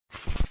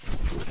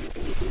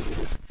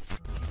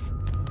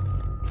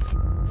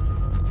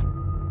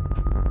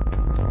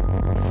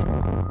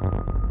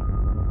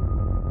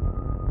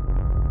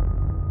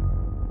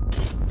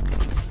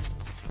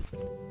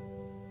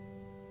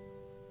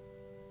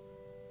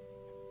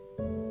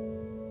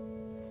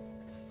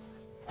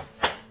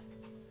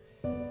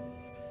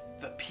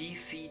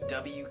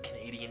PCW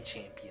Canadian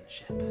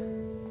Championship.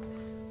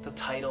 The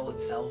title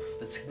itself,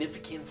 the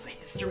significance, the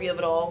history of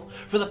it all.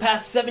 For the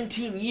past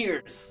 17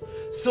 years,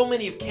 so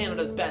many of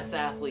Canada's best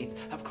athletes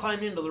have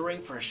climbed into the ring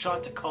for a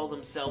shot to call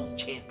themselves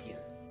champion.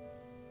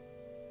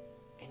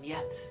 And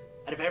yet,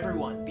 out of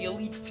everyone, the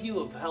elite few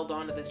have held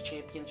on to this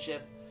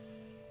championship.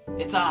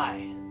 It's I,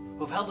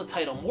 who have held the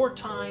title more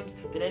times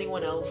than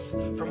anyone else,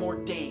 for more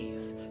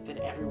days than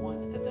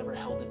everyone that's ever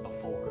held it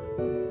before.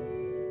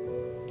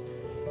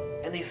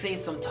 And they say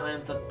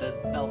sometimes that the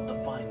belt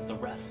defines the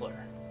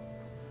wrestler.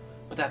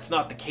 But that's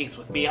not the case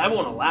with me. I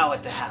won't allow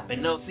it to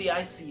happen. No, see,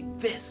 I see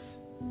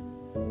this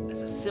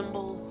as a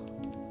symbol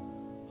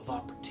of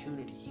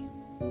opportunity.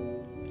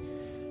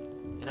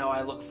 And how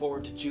I look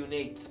forward to June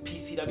 8th,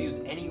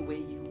 PCW's Any Way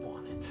You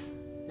Want It.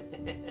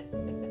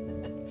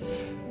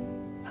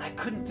 And I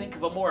couldn't think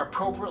of a more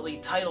appropriately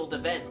titled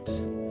event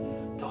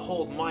to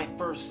hold my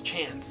first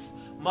chance,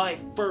 my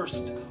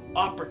first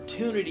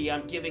opportunity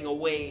I'm giving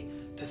away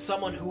to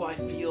someone who I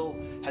feel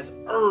has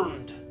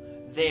earned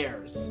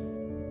theirs.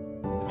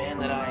 The man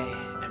that I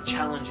am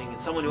challenging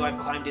is someone who I've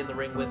climbed in the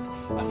ring with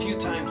a few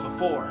times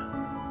before.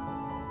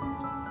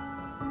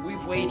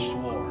 We've waged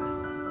war,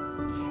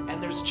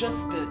 and there's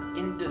just the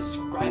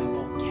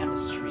indescribable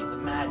chemistry, the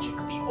magic,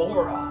 the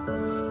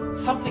aura.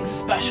 Something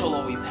special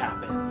always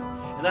happens,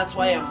 and that's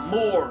why I'm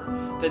more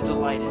than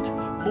delighted,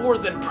 more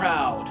than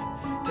proud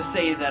to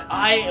say that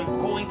I am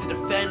going to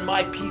defend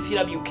my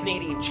PCW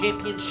Canadian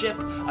Championship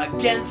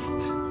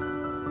against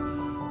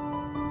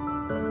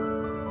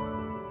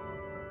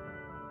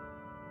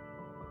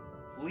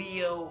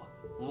Leo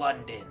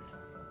London.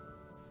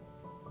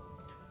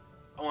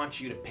 I want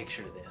you to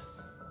picture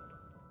this.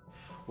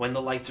 When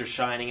the lights are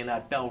shining and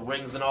that bell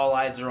rings and all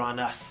eyes are on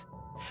us,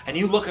 and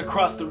you look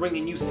across the ring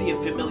and you see a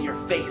familiar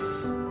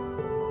face,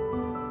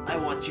 I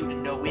want you to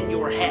know in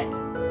your head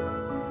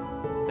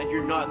that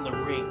you're not in the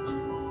ring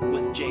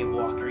with Jay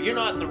Walker. You're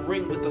not in the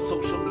ring with the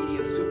social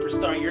media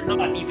superstar. You're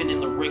not even in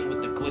the ring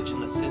with the glitch in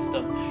the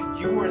system.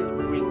 You are in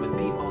the ring with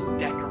the most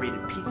decorated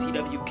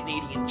PCW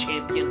Canadian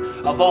champion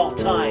of all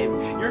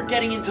time. You're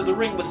getting into the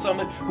ring with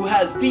someone who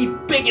has the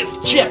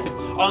biggest chip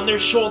on their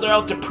shoulder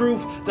out to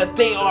prove that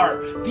they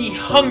are the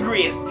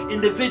hungriest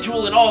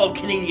individual in all of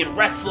Canadian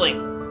wrestling.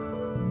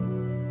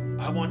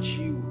 I want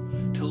you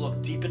to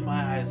look deep in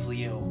my eyes,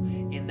 Leo,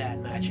 in that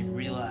match and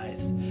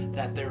realize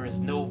that there is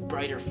no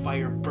brighter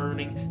fire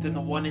burning than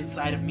the one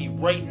inside of me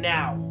right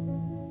now.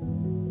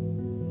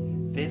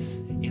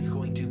 This is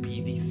going to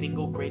be the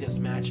single greatest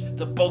match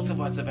that both of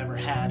us have ever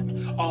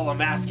had. All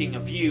I'm asking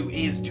of you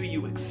is, do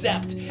you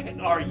accept and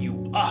are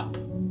you up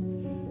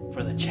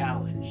for the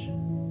challenge,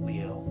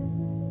 Leo?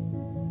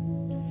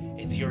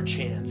 It's your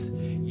chance,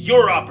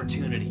 your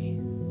opportunity.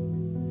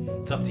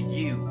 It's up to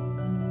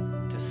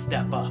you to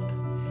step up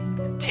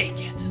and take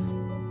it.